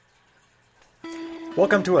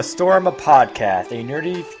Welcome to A Storm of Podcast, a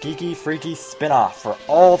nerdy, geeky, freaky spin-off for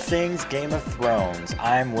all things Game of Thrones.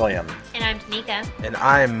 I'm William. And I'm Danica. And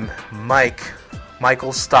I'm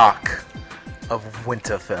Michael Stock of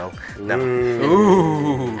Winterfell. No.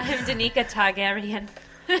 Ooh. I'm Danica Targaryen.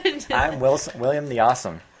 I'm William the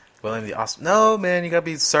Awesome. William the Awesome. No, man, you gotta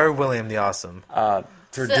be Sir William the Awesome.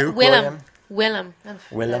 Sir Duke William. Willem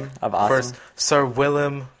of Awesome. First, Sir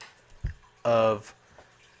Willem of...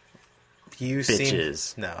 You Bitches.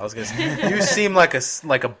 seem... No, I was gonna say... You seem like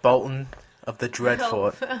a Bolton of the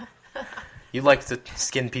Dreadfort. You like to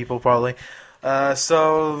skin people, probably.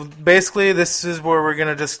 So, basically, this is where we're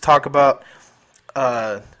gonna just talk about...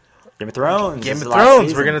 Game of Thrones. Game of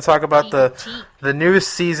Thrones. We're going to talk about the newest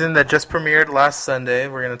season that just premiered last Sunday.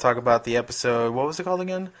 We're going to talk about the episode. What was it called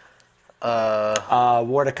again?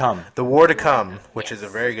 War to Come. The War to Come, which is a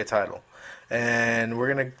very good title. And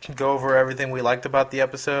we're going to go over everything we liked about the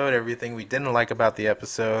episode, everything we didn't like about the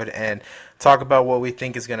episode, and talk about what we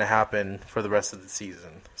think is going to happen for the rest of the season.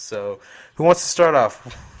 So, who wants to start off?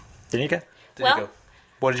 Danica? Well,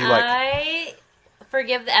 what did you like? I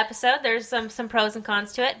forgive the episode. There's some pros and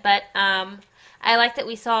cons to it, but I like that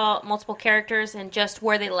we saw multiple characters and just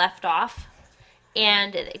where they left off,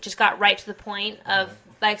 and it just got right to the point of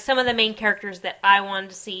like some of the main characters that I wanted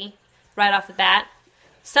to see right off the bat.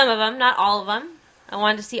 Some of them, not all of them. I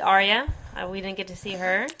wanted to see Arya. We didn't get to see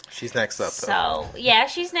her. She's next up, though. So, yeah,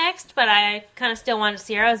 she's next, but I kind of still wanted to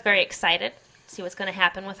see her. I was very excited to see what's going to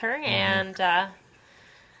happen with her, and I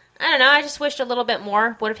don't know, I just wished a little bit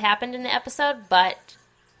more would have happened in the episode, but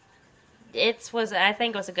I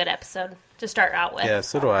think it was a good episode to start out with. Yeah,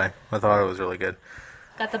 so do I. I thought it was really good.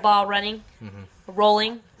 Got the ball running,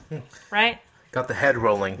 rolling, right? Got the head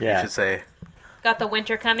rolling, you should say. Got the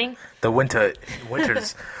winter coming. The winter's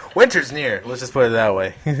near. Let's just put it that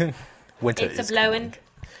way. Winter It's is a-blowing. coming.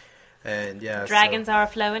 And yeah, Dragons are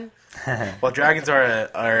flowing. Well, dragons are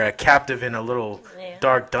a captive in a little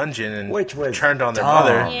dark dungeon and Which was turned on their dumb.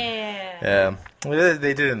 mother. Yeah. Well,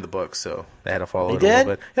 they did it in the books, so they had to follow They it a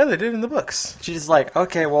little did? bit. Yeah, they did it in the books. She's just like,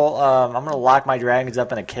 okay, well, I'm going to lock my dragons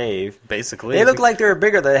up in a cave. Basically, They looked like they were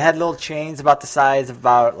bigger. They had little chains about the size of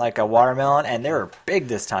about like a watermelon, and they were big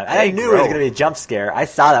this time. I They knew it was grow. going to be a jump scare. I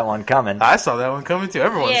saw that one coming. I saw that one coming too.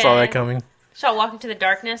 Everyone saw Yeah. that coming. Should I walk into the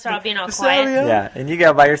darkness or I'll be all quiet? Saria? Yeah, and you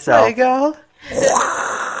go by yourself. There you go.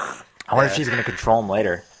 I wonder if she's going to control them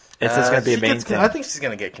later. It's just going to be a main thing. I think she's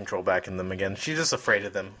going to get control back in them again. She's just afraid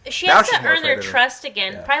of them. She Now has she's to more earn their afraid of them. trust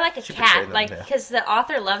again, Yeah. probably like a She cat, betrayed them, like yeah. because the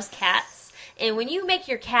author loves cats, and when you make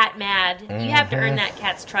your cat mad, you have to earn that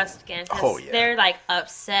cat's trust again. 'Cause Oh, yeah. they're like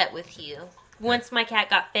upset with you. Once my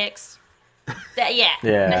cat got fixed, Yeah,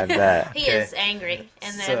 I bet. he Okay. is angry,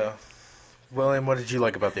 and then So, William, what did you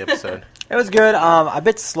like about the episode? It was good. A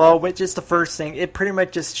bit slow, but just the first thing. It pretty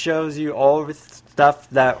much just shows you all the stuff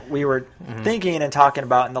that we were thinking and talking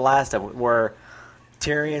about in the last episode, where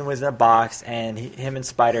Tyrion was in a box and him and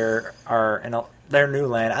Spider are in their new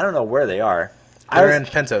land. I don't know where they are. They're in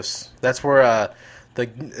Pentos. That's where the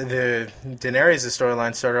Daenerys'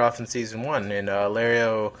 storyline started off in season 1 in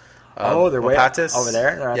Lario. They're way Wapatis. over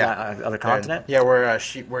there. They're on that other continent. Yeah, where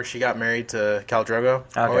she got married to Khal Drogo. Okay.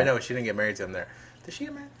 Oh wait, no, she didn't get married to him there. Did she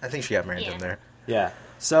get married? I think she got married to him there. Yeah.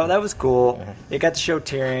 So that was cool. They got to show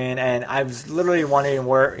Tyrion, and I was literally wondering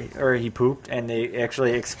where he pooped, and they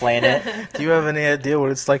actually explain it. Do you have any idea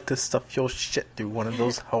what it's like to stuff your shit through one of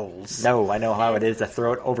those holes? No, I know how it is to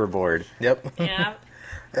throw it overboard. Yep. yeah,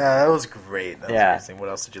 Yeah, that was great. That was amazing. What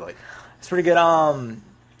else did you like? It's pretty good.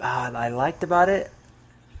 I liked about it.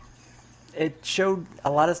 It showed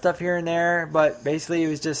a lot of stuff here and there, but basically it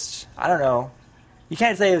was just, I don't know. You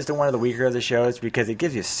can't say it was one of the weaker of the shows because it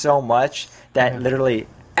gives you so much that literally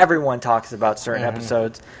everyone talks about certain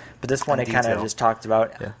episodes. But this one, In it kind of detail. just talked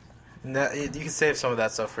about. Yeah. No, you can save some of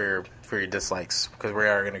that stuff for your dislikes because we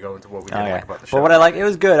are going to go into what we didn't like about the show. But what I like, it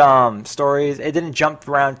was good. Stories. It didn't jump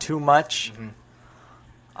around too much.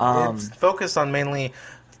 It's focused on mainly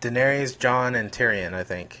Daenerys, Jon, and Tyrion, I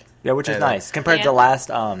think. Yeah, which is And, nice compared to the last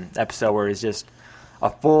episode where it's just a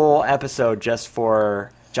full episode just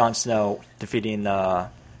for Jon Snow defeating the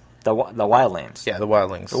wildlings. Yeah, the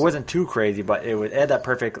wildlings. It wasn't too crazy, but it had that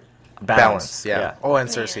perfect Balance, balance. yeah. Oh, and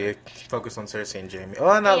Cersei. Focus on Cersei and Jaime.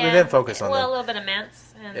 Oh, no, we didn't focus on a them. little bit of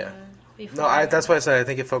Mance. And Yeah. before. No, that's why I said I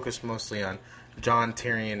think it focused mostly on Jon,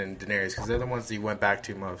 Tyrion, and Daenerys because they're the ones that you went back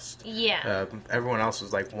to most. Yeah, Everyone else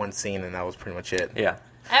was like one scene, and that was pretty much it. Yeah.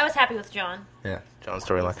 I was happy with Jon. Yeah, Jon's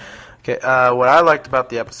storyline. Okay, what I liked about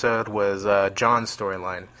the episode was Jon's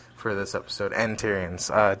storyline for this episode and Tyrion's.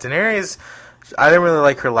 Daenerys, I didn't really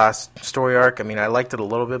like her last story arc. I mean, I liked it a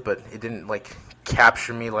little bit, but it didn't like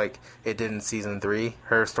capture me like it did in season 3.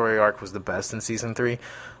 Her story arc was the best in season 3,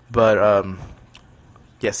 but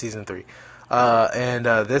season 3. And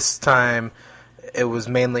this time it was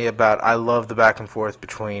mainly about, I love the back and forth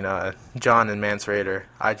between Jon and Mance Rayder.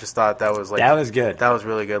 I just thought that was that was good. That was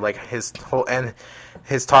really good. Like his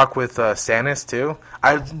talk with Stannis too.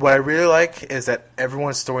 What I really like is that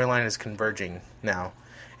everyone's storyline is converging now.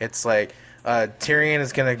 It's like Tyrion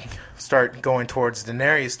is going to start going towards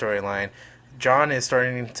Daenerys' storyline. Jon is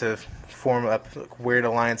starting to form a weird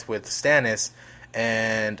alliance with Stannis,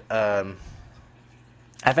 and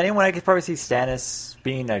if anyone, I could probably see Stannis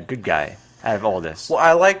being a good guy out of all this. well,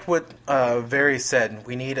 I liked what Varys said.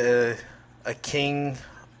 We need a king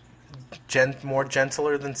more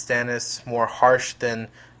gentler than Stannis, more harsh than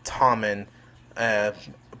Tommen,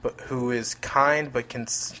 but who is kind but can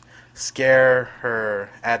scare her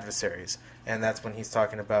adversaries. And that's when he's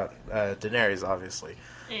talking about Daenerys, obviously.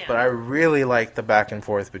 Yeah. But I really like the back and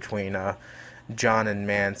forth between Jon and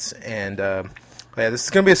Mance. And this is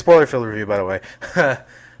going to be a spoiler-filled review, by the way.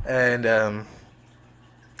 And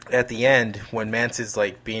at the end, when Mance is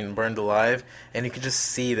like being burned alive, and you can just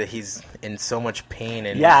see that he's in so much pain.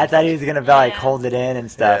 And yeah, I thought he was gonna like hold it in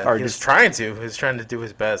and stuff, or he was just trying to. He was trying to do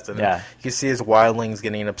his best, and Yeah. you can see his wildlings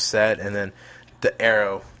getting upset, and then the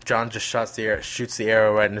arrow. Jon just shoots the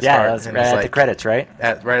arrow right in his heart. that was and right it's at like, the credits, right?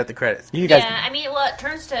 right at the credits. You guys, Yeah, I mean, well, it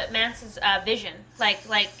turns to Mance's vision, like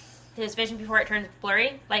his vision before it turns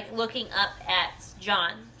blurry, like looking up at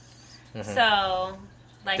Jon. So,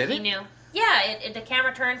 like Did he it? knew. Yeah, the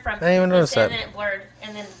camera turned from. I didn't even notice and that. then it blurred,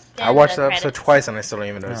 and then. I watched the that episode credits. twice, and I still don't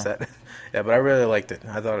even notice Oh. that. Yeah, but I really liked it.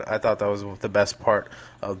 I thought that was the best part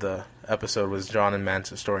of the episode was Jon and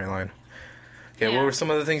Mance's storyline. Okay, Yeah. what were some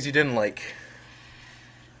of the things you didn't like?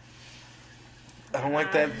 I don't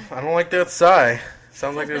like that. I don't like that sigh.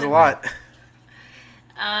 Sounds like there's a lot.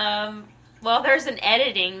 Well, there's an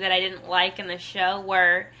editing that I didn't like in the show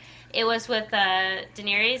where it was with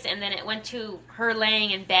Daenerys, and then it went to her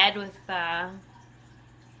laying in bed with that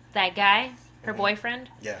guy, her boyfriend.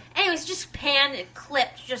 Yeah. And it was just panned and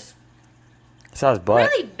clipped, just saw his butt.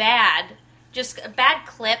 really bad. Just a bad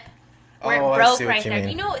clip where Oh, it I broke see what right you there. mean.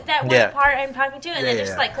 You know that one Yeah. part I'm talking to? And then Yeah,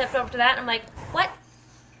 just yeah. like clipped over to that, and I'm like, what?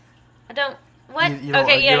 I don't. What? You don't,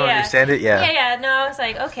 okay, yeah, you don't yeah. understand it? Yeah. Yeah. No, I was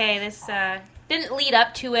like, okay, this didn't lead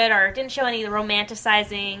up to it or didn't show any of the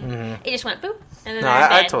romanticizing. It just went boop, and then No, they're in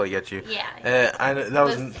I bed. totally get you. Yeah.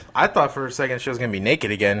 I thought for a second she was gonna be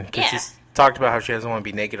naked again because Yeah. she's talked about how she doesn't want to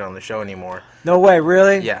be naked on the show anymore. No way,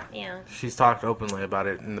 really? Yeah. Yeah. She's talked openly about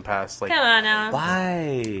it in the past, like Come on now.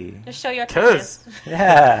 Why? Just show your because titties.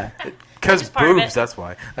 Yeah. just part of boobs. it. That's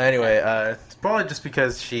why. Anyway, it's probably just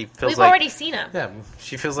because she feels We've like already seen them. yeah,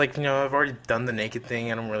 she feels like I've already done the naked thing.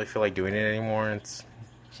 I don't really feel like doing it anymore. It's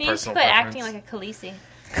She needs to personal quit acting preference. like a Khaleesi.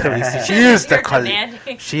 Khaleesi. She is the You're Khaleesi.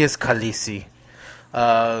 demanding. She is Khaleesi.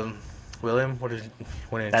 William, what did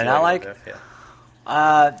Did I not like? about that?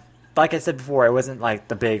 Yeah. Like I said before, it wasn't like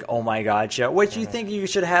the big oh my god show. Which you think you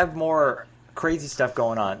should have more crazy stuff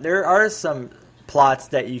going on. There are some plots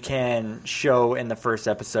that you can show in the first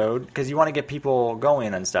episode because you want to get people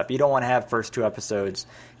going and stuff. You don't want to have first 2 episodes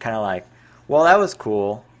kind of like, well, that was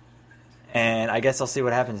cool, and I guess I'll see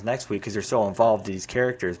what happens next week because they're so involved in these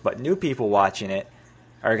characters. But new people watching it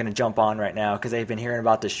are going to jump on right now because they've been hearing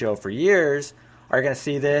about the show for years, are going to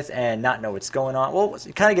see this and not know what's going on. Well,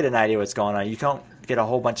 you kind of get an idea what's going on. You don't get a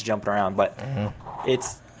whole bunch of jumping around, but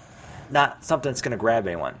it's not something that's going to grab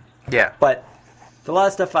anyone. Yeah. But a lot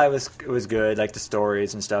of stuff it was good, like the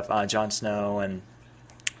stories and stuff. Jon Snow and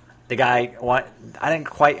the guy. I didn't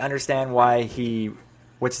quite understand why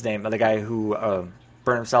what's his name? The guy who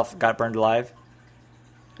burned himself, got burned alive.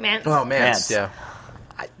 Mance. Oh, man. Mance. Yeah.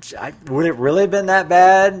 Would it really have been that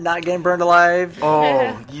bad, not getting burned alive?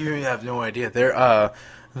 Oh, you have no idea. They're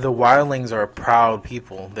the wildlings are a proud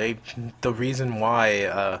people. The reason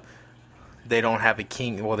why they don't have a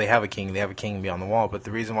king. Well, they have a king. They have a king beyond the wall. But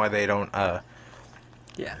the reason why they don't.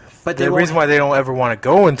 Yeah, but The reason why they don't ever want to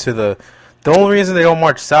go into the only reason they don't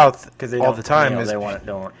march south because they all don't the time kneel, is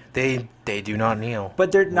don't. they do not kneel.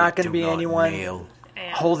 But there's not We going to do be not anyone kneel.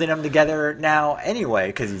 Yeah. holding them together now anyway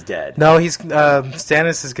because he's dead. No, he's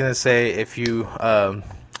Stannis is gonna say if you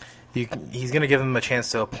he's gonna give him a chance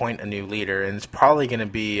to appoint a new leader, and it's probably gonna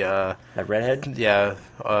be That redhead.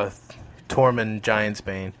 Tormund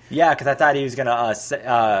Giantsbane. Yeah, because I thought he was going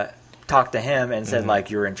to talk to him and said like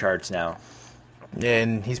you're in charge now.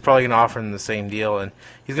 And he's probably going to offer him the same deal, and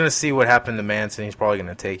he's going to see what happened to Mance, and he's probably going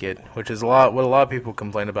to take it, which is what a lot of people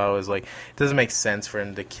complain about is like it doesn't make sense for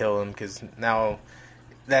him to kill him because now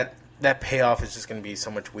that payoff is just going to be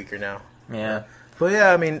so much weaker now. Yeah. But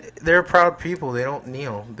yeah, I mean, they're proud people. They don't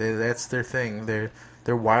kneel. That's their thing. They're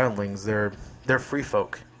wildlings. They're free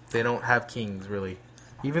folk. They don't have kings really.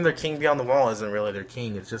 Even their king beyond the wall isn't really their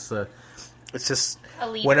king. It's just a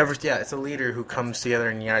leader. whenever it's a leader who comes together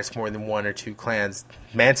and unites more than one or two clans.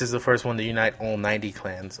 Mance is the first one to unite all 90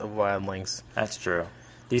 clans of wildlings. That's true.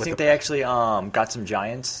 Do you think they actually got some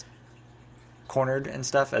giants cornered and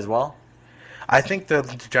stuff as well? I think the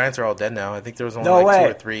giants are all dead now. I think there was only No two way.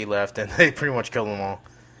 or three left, and they pretty much killed them all.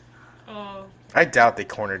 Oh. I doubt they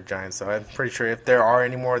cornered giants, though. I'm pretty sure if there are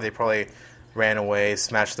any more, they probably ran away,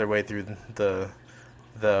 smashed their way through the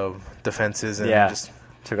defenses, and just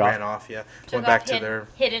took ran off. off. Yeah, Took went off back to their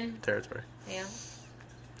hidden. territory. Yeah.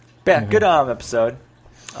 Yeah, good episode.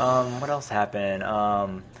 What else happened?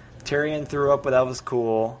 Tyrion threw up, but that was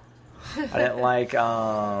cool. I didn't like.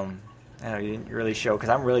 I don't know, you didn't really show because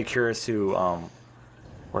I'm really curious who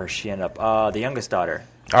where she ended up. The youngest daughter.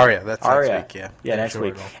 Arya, that's Arya. next week. Yeah, Yeah, next Sure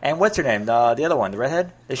week. will. And what's her name? The other one, the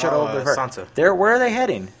redhead. They showed a little bit of her. Sansa. Where are they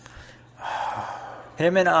heading?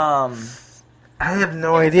 Him and I have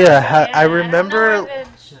no idea. I remember.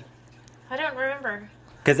 I don't remember.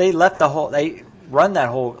 because they left they run that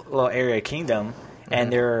whole little area of kingdom,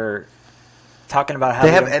 and they're talking about how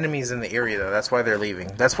They have enemies in the Eyrie, though. That's why they're leaving.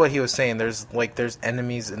 That's what he was saying. There's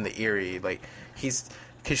enemies in the Eyrie. Like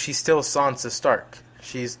because she's still Sansa Stark.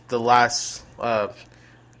 She's the last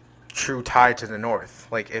true tie to the North.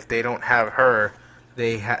 Like if they don't have her,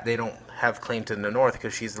 they don't have claim to the North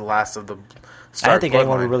because she's the last of the Stark I don't think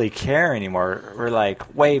anyone bloodline. would really care anymore. We're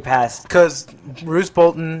like way past. Because Roose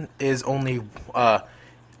Bolton is only kind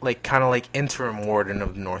of like interim warden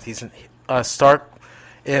of the North. He's Stark.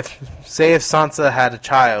 If Sansa had a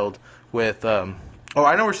child with I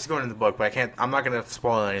know where she's going in the book, but I'm not gonna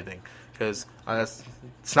spoil anything because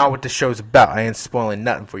it's not what the show's about. I ain't spoiling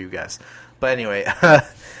nothing for you guys. But anyway,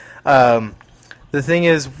 the thing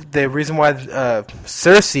is, the reason why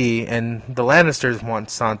Cersei and the Lannisters want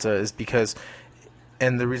Sansa is because,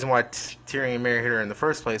 and the reason why Tyrion married her in the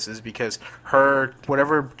first place is because her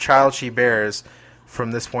whatever child she bears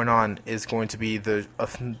from this point on is going to be the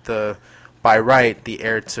by right the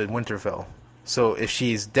heir to Winterfell. So if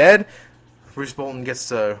she's dead, Roose Bolton gets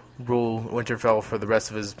to rule Winterfell for the rest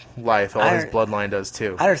of his life. All his bloodline does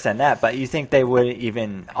too. I understand that, but you think they wouldn't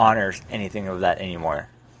even honor anything of that anymore?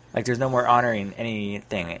 Like, there's no more honoring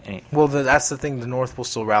anything. Well, that's the thing. The North will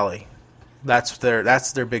still rally. That's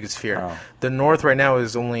their biggest fear. Oh. The North right now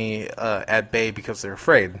is only at bay because they're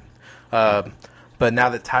afraid. But now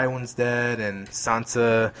that Tywin's dead and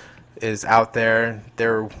Sansa is out there,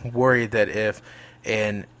 they're worried that if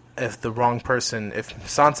the wrong person, if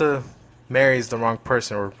Sansa marries the wrong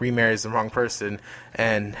person or remarries the wrong person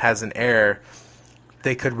and has an heir,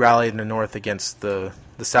 they could rally in the North against the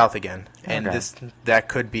South again, and Okay. that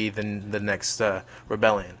could be the next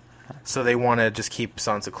rebellion. So they want to just keep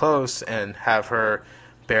Sansa close and have her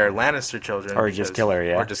bear Lannister children, Or just kill her,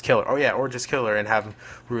 yeah. or just kill her. Oh yeah, or just kill her and have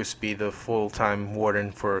Roose be the full-time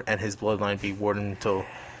warden and his bloodline be warden until.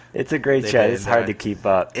 It's a great They show. did It's hard to that. keep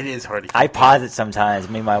up. It is hard to keep I up. pause it sometimes.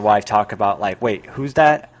 Me and my wife talk about, like, wait, who's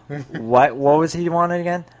that? What was he wanting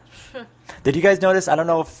again? Did you guys notice? I don't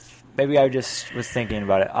know if maybe I just was thinking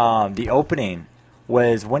about it. The opening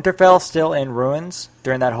was Winterfell still in ruins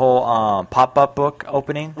during that whole pop-up book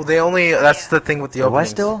opening. Well, that's the thing with the It openings. was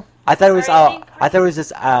still. I thought it was. Are you- I thought it was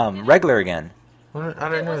just regular again. Well, I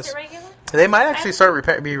don't know. Was it regular? They might actually start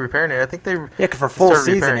repairing it. I think they. Yeah, 'cause for full started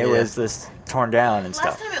season repairing it it, was just torn down and Last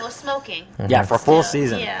stuff. time it was smoking. Yeah, for full So,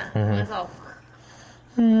 season. Yeah. It was all.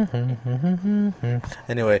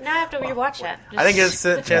 Anyway, Now I have to rewatch that. I didn't get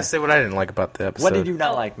a chance to say what I didn't like about the episode. What did you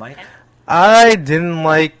not Oh, like, Mike? okay. I didn't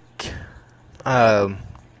like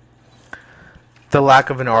the lack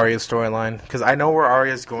of an Arya storyline because I know where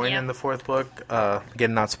Arya's going Yeah. in the fourth book.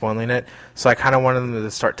 Again, not spoiling it, so I kind of wanted them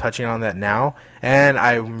to start touching on that now, and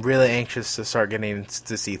I'm really anxious to start getting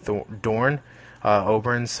to see Dorne,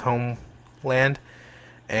 Oberyn's homeland,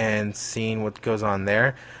 and seeing what goes on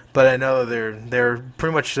there. But I know they're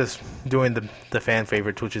pretty much just doing the fan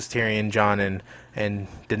favorites, which is Tyrion, Jon, and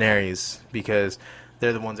Daenerys, because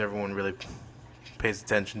they're the ones everyone really pays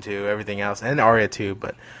attention to. Everything else, and Arya too,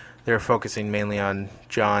 but they're focusing mainly on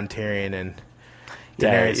Jon, Tyrion, and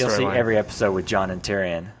Yeah, Daenerys. you'll see storyline. every episode with Jon and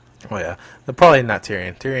Tyrion. Oh yeah, probably not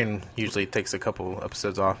Tyrion. Tyrion usually takes a couple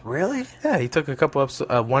episodes off. Really? Yeah, he took a couple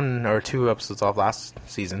episodes, 1 or 2 episodes off last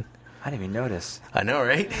season. I didn't even notice. I know,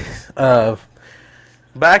 right?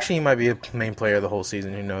 But actually, he might be a main player the whole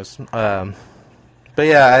season. Who knows? But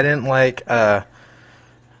yeah, I didn't like the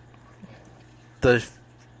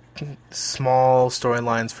small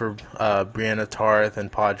storylines for Brienne of Tarth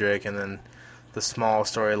and Podrick, and then small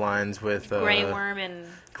storylines with Grey Worm and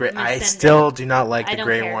I Missandei. still do not like I the don't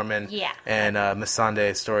Grey care. Worm and Yeah.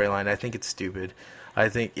 Missandei storyline. I think it's stupid. I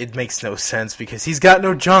think it makes no sense because he's got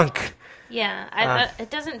no junk. Yeah, it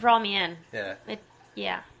doesn't draw me in.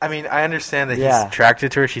 Yeah. I mean, I understand that he's Yeah.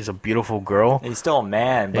 attracted to her. She's a beautiful girl. He's still a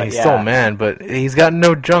man, but He's still a man, but he's got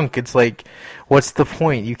no junk. It's like, what's the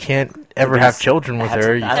point? You can't ever have children with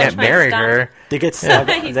her. You can't marry her. They get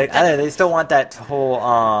snuggle. They still want that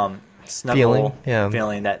whole snuggle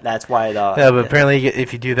feeling. That's why the Yeah, but apparently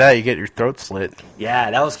if you do that, you get your throat slit. yeah,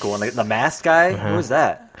 that was cool. And the masked guy, who was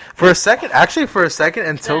that? For a second,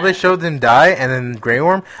 until they showed him die, and then Grey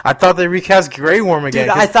Worm, I thought they recast Grey Worm again.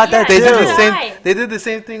 Dude, I thought that they too. did the So same. did I. They did the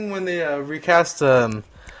same thing when they recast Dario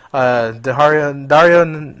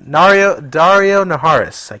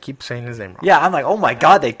Naharis. I keep saying his name wrong. Yeah, I'm like, oh my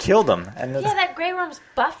god, they killed him. And Yeah, that Grey Worm's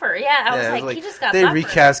buffer. Yeah, I was it like, he just got they buffer.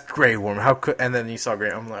 recast Grey Worm. How could? And then you saw Grey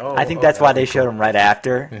Worm. I'm like, oh. I think that's why they showed him right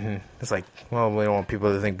after. Mm-hmm. It's like, well, we don't want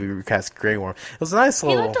people to think we recast Grey Worm. It was a nice He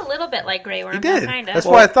little. looked a little bit like Grey Worm. He did. Kind of. That's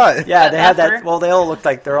what I thought. Yeah, they had that. Buffer. Well, they all looked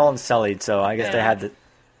like they're all unsullied, so I guess they had the.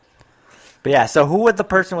 But yeah, so who was the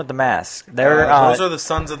person with the mask? They're Those are the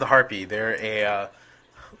Sons of the Harpy. They're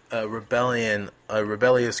a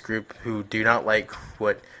rebellious group who do not like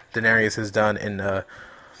what Daenerys has done in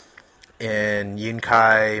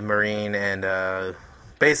Yunkai Marine and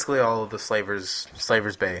basically all of the Slavers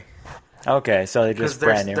Bay. okay. So they're Because just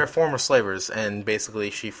brand new. they're former slavers, and basically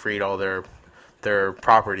she freed all their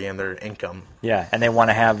property and their income. Yeah, and they want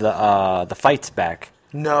to have the fights back.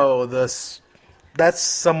 No, that's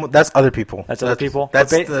other people. That's other people?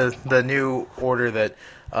 That's But the new order that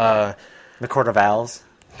The Court of Owls.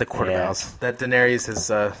 the Court of Yeah. Owls that Daenerys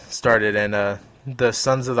has started, and the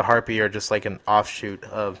Sons of the Harpy are just like an offshoot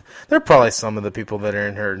of. They're probably some of the people that are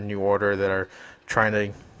in her new order that are trying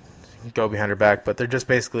to go behind her back, but they're just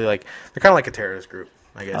basically like they're kind of like a terrorist group,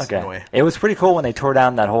 I guess, in a way. It was pretty cool when they tore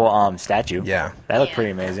down that whole statue. Yeah, That looked Yeah.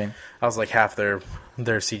 pretty amazing. that was like half their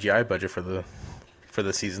CGI budget for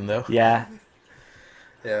the season, though. Yeah.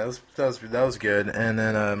 Yeah, that was good. And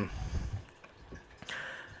then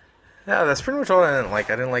yeah, that's pretty much all I didn't like.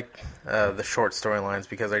 I didn't like the short storylines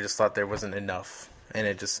because I just thought there wasn't enough, and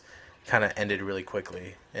it just kind of ended really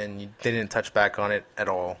quickly, and they didn't touch back on it at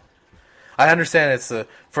all. I understand it's the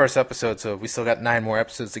first episode, so we still got 9 more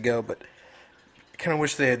episodes to go, but I kind of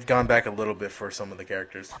wish they had gone back a little bit for some of the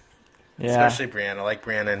characters. Yeah. Especially Brienne. I like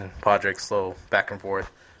Brienne and Podrick slow back and forth.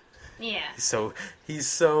 Yeah. He's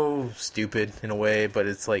so stupid in a way, but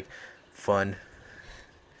it's like fun.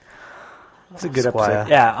 It's a good Squire. episode.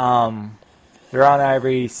 Yeah. They're on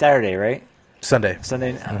every Saturday, right? Sunday.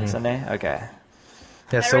 Sunday. Sunday. Okay.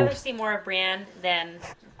 Yeah, I'd so rather see more of Brienne than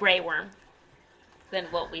Grey Worm than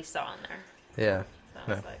what we saw in there. yeah,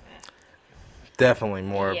 So it's No. like, definitely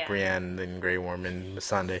more Yeah. Brienne than Grey Worm and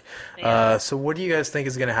Missandei. Yeah. So what do you guys think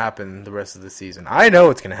is going to happen the rest of the season? I know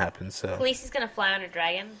it's going to happen, so Khaleesi's gonna fly on a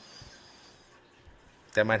dragon.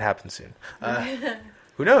 that might happen soon.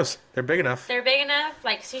 Who knows? They're big enough, They're big enough.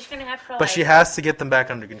 Like she's gonna have to. but she has to get them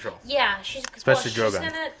back under control. Yeah, she's Especially she's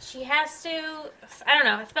Drogon. She has to. I don't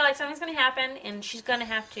know. I feel like something's gonna happen, and she's gonna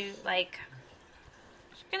have to like.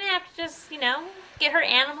 She's gonna have to just get her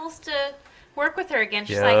animals to work with her again.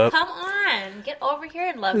 She's like, Yup. "Come on, get over here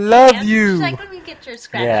and love Love man." you. She's like, "Let me get your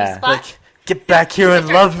scratchy Yeah. spot." Like, get back here and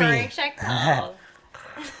Get your love furry me. check- Oh.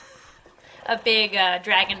 A big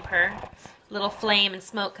dragon purr, little flame and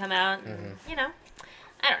smoke come out. And,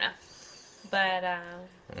 I don't know, but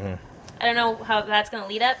I don't know how that's gonna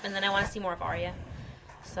lead up. And then I want to see more of Arya.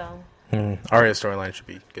 So Arya's storyline should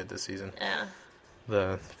be good this season.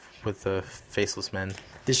 yeah. With the faceless men.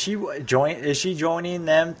 Did she join? Is she joining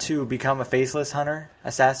them to become a faceless hunter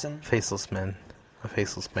assassin? Faceless men. A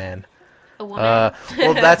faceless man. A woman.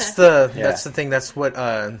 Well, that's the Yeah. that's the thing. That's what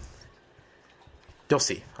you'll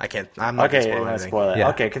see. I'm not Okay, gonna spoil no, anything. spoil it. Yeah.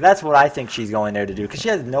 Okay, because that's what I think she's going there to do. Because she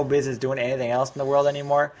has no business doing anything else in the world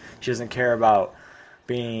anymore. She doesn't care about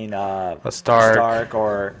being a Stark.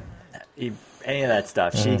 or any of that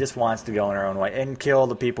stuff. Mm-hmm. She just wants to go in her own way and kill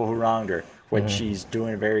the people who wronged her, which Mm-hmm. she's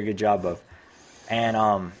doing a very good job of. And I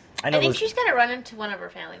know I think those- she's gonna run into one of her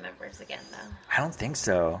family members again, though. I don't think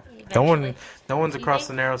so. No Eventually. one's Do you across the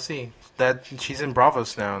think? narrow sea. That she's in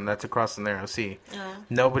Bravos now, and that's across the narrow sea. Oh.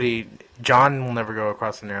 Nobody. John will never go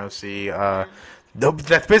across the narrow sea.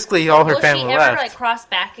 That's basically all her Will family she ever left. like cross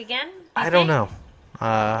back again? you I don't think? know.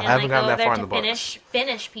 I And, haven't like, gotten go that there far in to the books.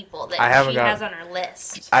 finish people that I haven't she got- has on her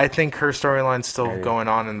list. I think her storyline's still Maybe. going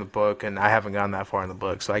on in the book, and I haven't gotten that far in the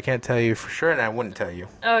book, so I can't tell you for sure, and I wouldn't tell you.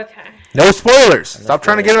 Okay. No spoilers. Stop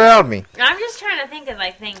trying to get it out of me. I'm just trying to think of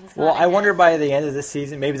like things. Well, going I wonder ahead. by the end of this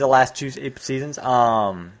season, maybe the last 2 seasons,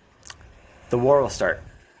 the war will start.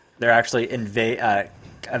 They're actually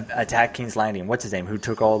attack King's Landing. What's his name? Who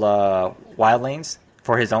took all the wildlings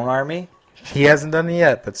for his own army? He hasn't done it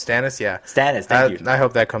yet, but Stannis, yeah. Stannis, thank you. I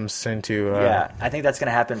hope that comes into... yeah, I think that's going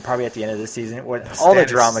to happen probably at the end of this season when all the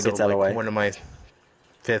drama gets out of the way. One of my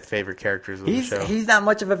 5th favorite characters of the show. He's not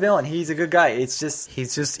much of a villain. He's a good guy. It's just...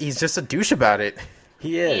 He's just a douche about it.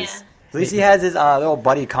 He is. Yeah. At least he has his little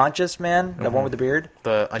buddy Conscious man, the one with the beard.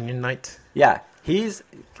 The Onion Knight. Yeah, he's...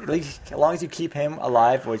 At least, as long as you keep him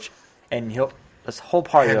alive, and he'll... This whole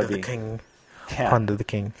party Hand will of the be... king. Yeah. Hand of the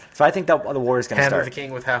king. So I think the war is going to Hand start. of the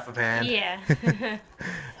king with half a pan. Yeah.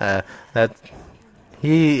 And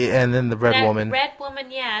then the Red Woman. Red Woman,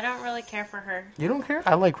 yeah, I don't really care for her. You don't care?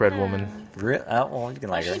 I like Red Woman. Well, you can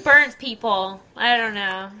like She her. burns people. I don't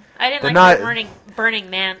know. I didn't The like her night- burning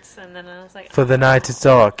Mance, and then I was like, For the night is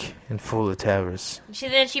dark and full of terrors. she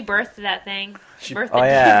birthed that thing. She birthed oh,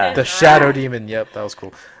 yeah. The Shadow Demon. Yep, that was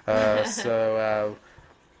cool. What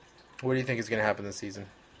do you think is going to happen this season?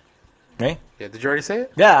 Me? Yeah, did you already say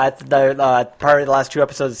it? Yeah, probably the last 2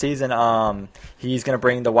 episodes of the season, he's going to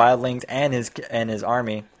bring the wildlings and his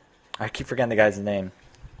army. I keep forgetting the guy's name.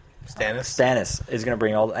 Stannis is going to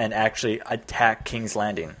bring all and actually attack King's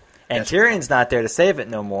Landing. And Tyrion's not there to save it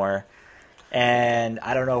no more. And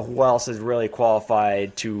I don't know who else is really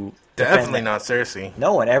qualified to Definitely not Cersei.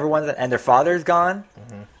 No one. And their father's gone.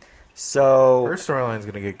 Mm-hmm. So her storyline's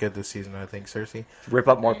going to get good this season, I think, Cersei. Rip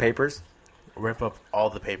up more papers? Rip up all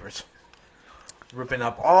the papers. Ripping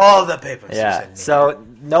up all the papers. Yeah, so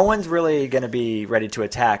no one's really going to be ready to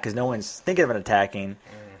attack because no one's thinking of attacking.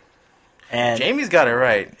 And Jaime's got it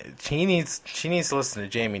right. She needs to listen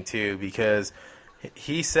to Jaime too because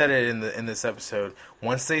he said it in this episode.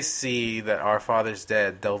 Once they see that our father's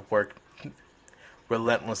dead, they'll work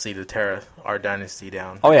relentlessly to tear our dynasty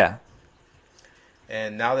down. Oh yeah.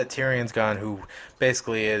 And now that Tyrion's gone, who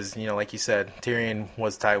basically is, like you said, Tyrion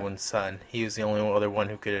was Tywin's son. He was the only other one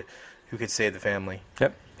who could save the family.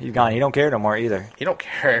 Yep, he's gone. He don't care no more either. He don't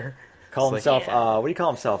care. Call himself, what do you call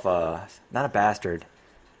himself? Not a bastard.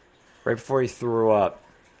 Right before he threw up.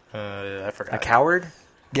 I forgot. A coward?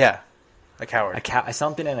 Yeah, a coward.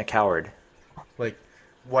 Something and a coward. Like,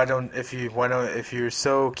 if you're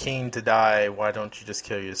so keen to die, why don't you just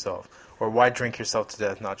kill yourself? Or why drink yourself to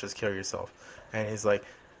death, not just kill yourself? And he's like,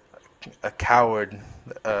 a coward.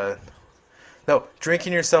 No,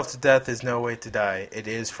 drinking yourself to death is no way to die. It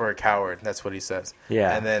is for a coward. That's what he says.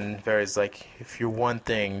 Yeah. And then Varys like, if you're one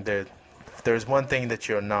thing, if there's one thing that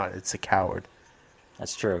you're not, it's a coward.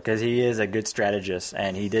 That's true, because he is a good strategist,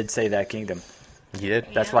 and he did save that kingdom. He did.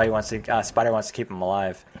 That's why he wants to. Spider wants to keep him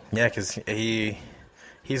alive. Yeah, because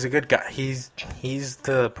he's a good guy. He's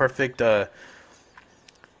the perfect.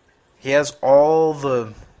 He has all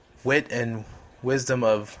the wit and wisdom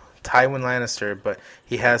of Tywin Lannister, but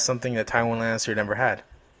he has something that Tywin Lannister never had: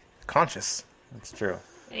 conscience. That's true.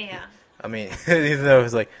 Yeah. I mean, even though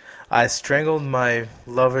it's like, I strangled my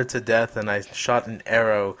lover to death and I shot an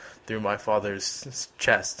arrow through my father's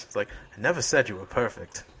chest. It's like, I never said you were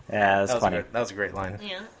perfect. Yeah, that's funny. That was a great line.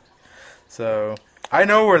 Yeah. So, I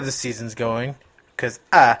know where the season's going, because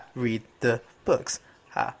I read the books.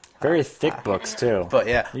 Very thick books, too. But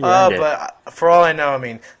yeah, You earned it. but for all I know, I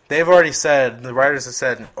mean, they've already said, the writers have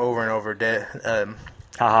said over and over,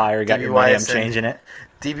 Haha, you got D.B. your money, I'm Weiss and- changing it.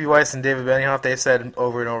 D.B. Weiss and David Benioff, they've said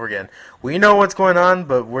over and over again, we know what's going on,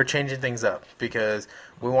 but we're changing things up because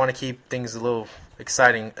we want to keep things a little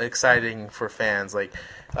exciting for fans. Like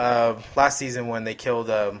last season when they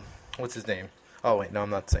killed what's his name? Oh wait, no,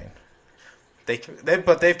 I'm not saying.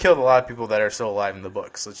 They've killed a lot of people that are still alive in the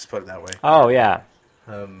books. Let's just put it that way. Oh, yeah.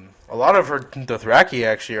 A lot of her Dothraki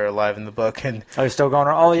actually are alive in the book, and Oh, you're still going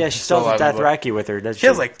on? Oh, yeah, she still has alive in the book. Dothraki with her, doesn't she? she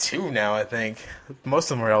has like 2 now, I think.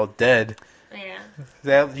 Most of them are all dead. Yeah.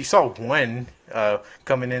 You saw one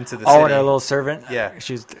coming into the city. Oh, and her little servant? Yeah.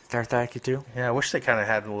 She's Dothraki, too? Yeah, I wish they kind of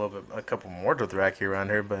had a couple more Dothraki around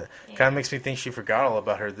her, but kind of makes me think she forgot all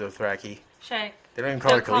about her Dothraki. Should They don't even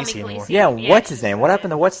call her Don't call me Khaleesi anymore. Khaleesi. Yeah, Yeah, what's his she's name? What right.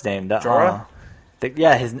 happened to what's his name? Jorah?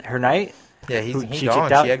 Her knight? Yeah, Who- he's she gone.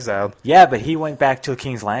 kicked out? She exiled. Yeah, but he went back to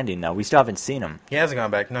King's Landing, though. We still haven't seen him. He hasn't gone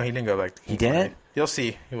back. No, he didn't go back. He didn't? You'll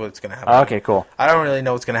see what's going to happen. Oh, okay, cool. I don't really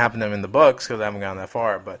know what's going to happen to him in the books because I haven't gone that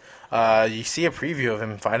far. But you see a preview of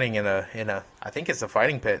him fighting in a. I think it's a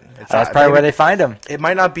fighting pit. That's probably where they find him. It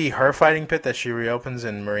might not be her fighting pit that she reopens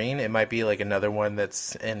in Marine. It might be like another one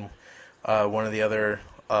that's in one of the other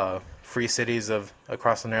free cities of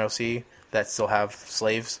across the Narrow Sea that still have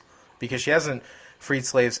slaves, because she hasn't freed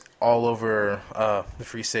slaves all over the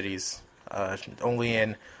free cities. Only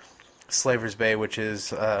in Slaver's Bay, which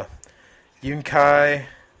is Yunkai,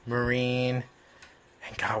 Marine,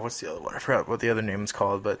 God, what's the other one? I forgot what the other name is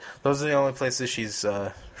called, but those are the only places she's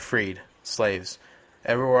freed slaves.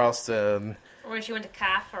 Everywhere else, Where she went to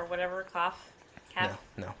Kaf or whatever, Kaf?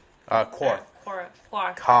 no. Quarth. Quarth.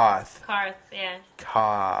 Koth. Karth, yeah.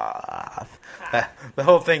 Koth. The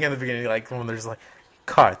whole thing in the beginning, like when there's like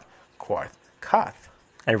Koth, Quarth, Koth.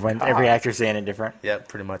 Every actor's saying it different. Yeah,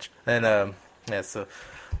 pretty much. And yeah, so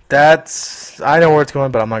that's I know where it's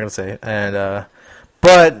going, but I'm not gonna say it. And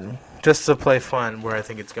but just to play fun, where I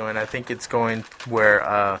think it's going where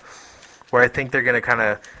I think they're gonna kind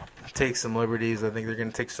of take some liberties. I think they're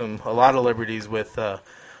gonna take a lot of liberties with the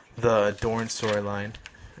Dorne storyline,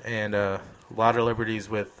 and a lot of liberties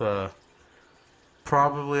with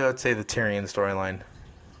probably I would say the Tyrion storyline.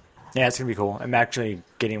 Yeah, it's gonna be cool. I'm actually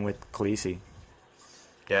getting with Khaleesi.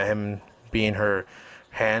 Yeah, him being her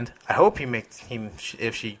hand. I hope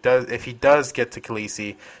if he does get to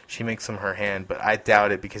Khaleesi, she makes him her hand, but I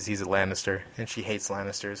doubt it because he's a Lannister and she hates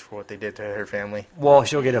Lannisters for what they did to her family. Well,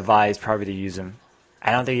 she'll get advised probably to use him.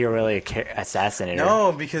 I don't think you're really assassinator.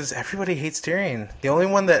 No, because everybody hates Tyrion. The only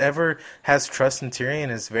one that ever has trust in Tyrion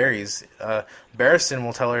is Varys. Barristan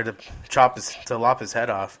will tell her to lop his head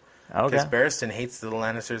off. Okay. Because Barristan hates the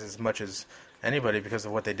Lannisters as much as anybody because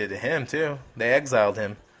of what they did to him too. They exiled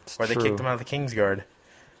him, or they kicked him out of the Kingsguard.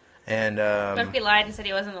 And What if he lied and said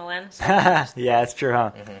he wasn't a Lannister? Yeah, that's true,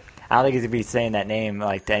 huh? Mm-hmm. I don't think he's gonna be saying that name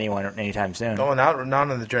like to anyone anytime soon. no, not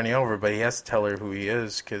on the journey over, but he has to tell her who he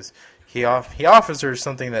is because he offers her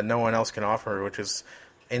something that no one else can offer her, which is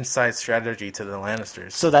inside strategy to the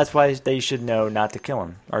Lannisters. So that's why they should know not to kill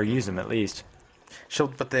him or use him at least.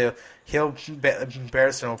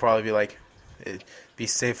 Barristan will probably be like, it'd be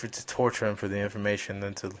safer to torture him for the information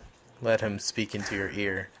than to let him speak into your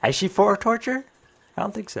ear. Is she for torture? I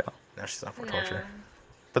don't think so. No, she's not for torture.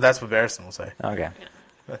 But that's what Barristan will say. Okay.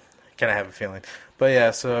 Kind of have a feeling. But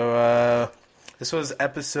yeah, so this was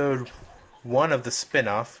episode 1 of the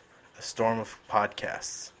spin-off, A Storm of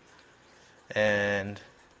Podcasts. And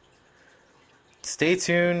stay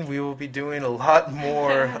tuned. We will be doing a lot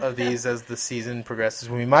more of these as the season progresses.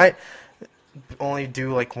 We might only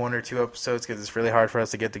do like 1 or 2 episodes because it's really hard for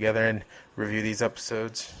us to get together and review these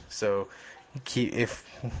episodes. So if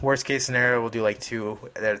worst case scenario, we'll do like 2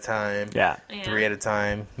 at a time. Yeah. 3 at a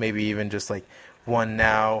time. Maybe even just like 1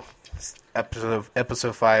 now,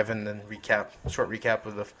 episode 5, and then short recap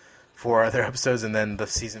of the 4 other episodes, and then the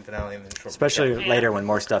season finale, and then short Especially recap. later when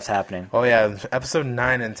more stuff's happening. Oh yeah, episode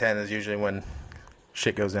 9 and 10 is usually when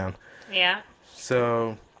shit goes down. Yeah.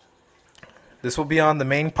 So this will be on the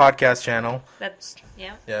main podcast channel.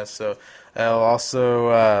 Yeah. So we'll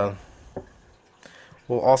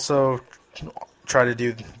also try to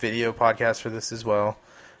do video podcasts for this as well.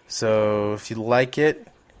 So if you like it,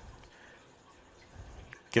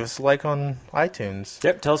 give us a like on iTunes.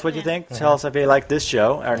 Yep, tell us what you think. Mm-hmm. Tell us if you like this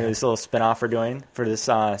show, our new little spin-off we're doing for this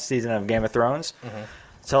season of Game of Thrones. Mm-hmm.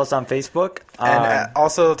 Tell us on Facebook. And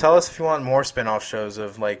also tell us if you want more spin-off shows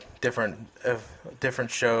of like different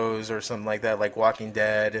shows or something like that, like Walking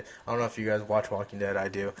Dead. I don't know if you guys watch Walking Dead. I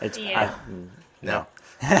do. No.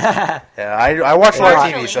 Yeah, I watch a lot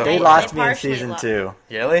of TV. So They lost me in season 2.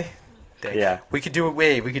 Really? Dang. Yeah. We could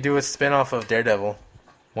do a spin-off of Daredevil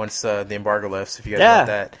once the embargo lifts, if you guys Yeah, want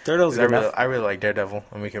that. Daredevil's good enough. I really like Daredevil,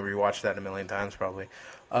 and we can rewatch that a million times probably.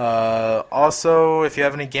 Also, if you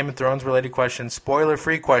have any Game of Thrones related questions,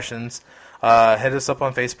 spoiler-free questions, hit us up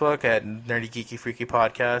on Facebook at Nerdy Geeky Freaky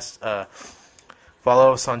Podcast.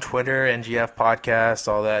 Follow us on Twitter, NGF Podcast,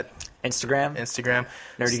 all that. Instagram.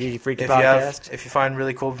 Nerdy Geeky Freaky Podcast. If you find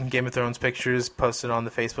really cool Game of Thrones pictures, post it on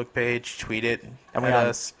the Facebook page, tweet it. And we're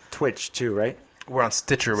on Twitch too, right? We're on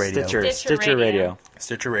Stitcher Radio. Stitcher Radio.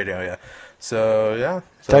 Stitcher Radio, yeah. So, yeah.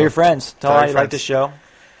 So, tell your friends. Tell how you like friends. the show.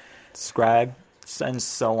 Subscribe, and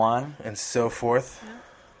so on. And so forth.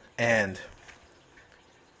 And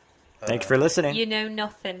thank you for listening. You know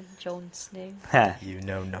nothing, Jon Snow. you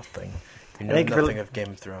know nothing. You know Thank you nothing of Game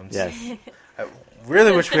of Thrones. Yes. I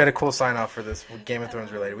really wish we had a cool sign-off for this Game of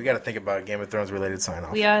Thrones related. We got to think about a Game of Thrones related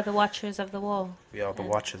sign-off. We are the Watchers of the Wall. We are the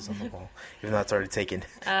watches on the wall. Even though it's already taken.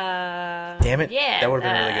 Damn Damn it. Yeah. That would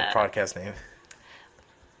have been a really good podcast name.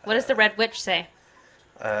 What does the Red Witch say?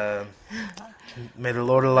 May the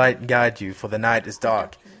Lord of Light guide you, for the night is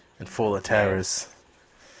dark and full of terrors.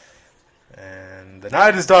 And the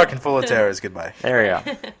night is dark and full of terrors. Goodbye. There we go.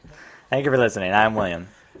 Thank you for listening. I'm William.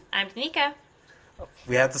 I'm Tanika.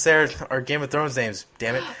 We have to say our Game of Thrones names,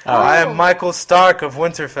 damn it. Oh. I am Michael Stark of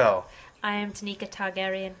Winterfell. I am Tanika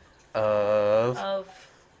Targaryen. Of...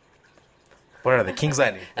 What are they? King's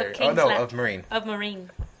Landing. Of Marine. Of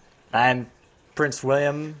Marine. I'm Prince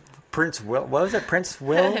William. What was it? Prince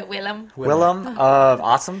Will? Willem. Willem of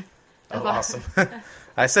Awesome. Oh, awesome.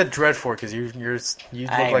 I said Dreadfort because you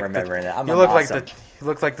I look ain't like remembering it. I'm you look awesome. like you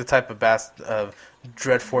look like the type of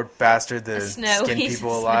Dreadfort bastard that Snow. skin He's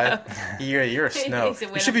people a alive. You're a Snow. He's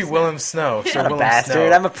a You should be Willem Willem Snow. I'm Sir not a Willem bastard.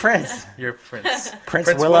 Snow. I'm a prince. You're a prince. Prince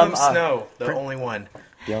Willem Willem, Snow, the Prin- only one.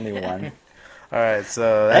 The only one. All right,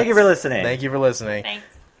 so Thank you for that's- listening. Thank you for listening. Thanks.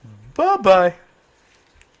 Bye bye.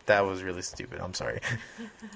 That was really stupid. I'm sorry.